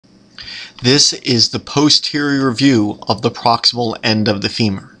This is the posterior view of the proximal end of the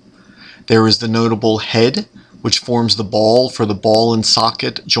femur. There is the notable head, which forms the ball for the ball and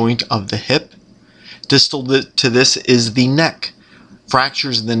socket joint of the hip. Distal to this is the neck.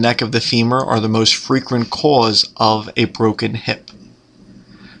 Fractures in the neck of the femur are the most frequent cause of a broken hip.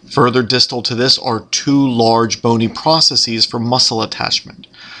 Further distal to this are two large bony processes for muscle attachment,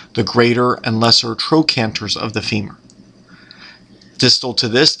 the greater and lesser trochanters of the femur. Distal to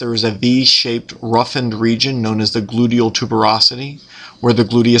this, there is a V-shaped roughened region known as the gluteal tuberosity, where the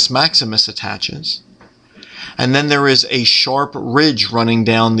gluteus maximus attaches. And then there is a sharp ridge running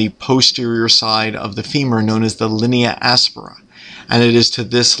down the posterior side of the femur known as the linea aspera, and it is to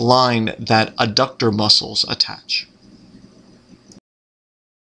this line that adductor muscles attach.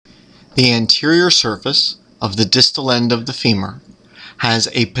 The anterior surface of the distal end of the femur has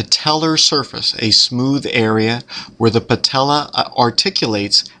a patellar surface, a smooth area where the patella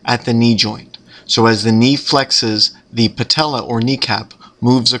articulates at the knee joint. So as the knee flexes, the patella or kneecap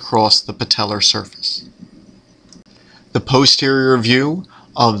moves across the patellar surface. The posterior view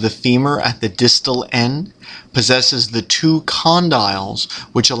of the femur at the distal end possesses the two condyles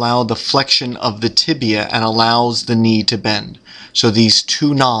which allow the flexion of the tibia and allows the knee to bend. So these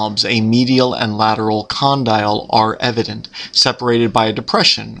two knobs, a medial and lateral condyle, are evident, separated by a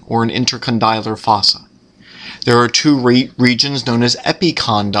depression or an intercondylar fossa. There are two regions known as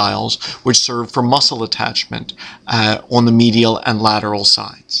epicondyles which serve for muscle attachment on the medial and lateral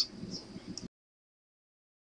sides.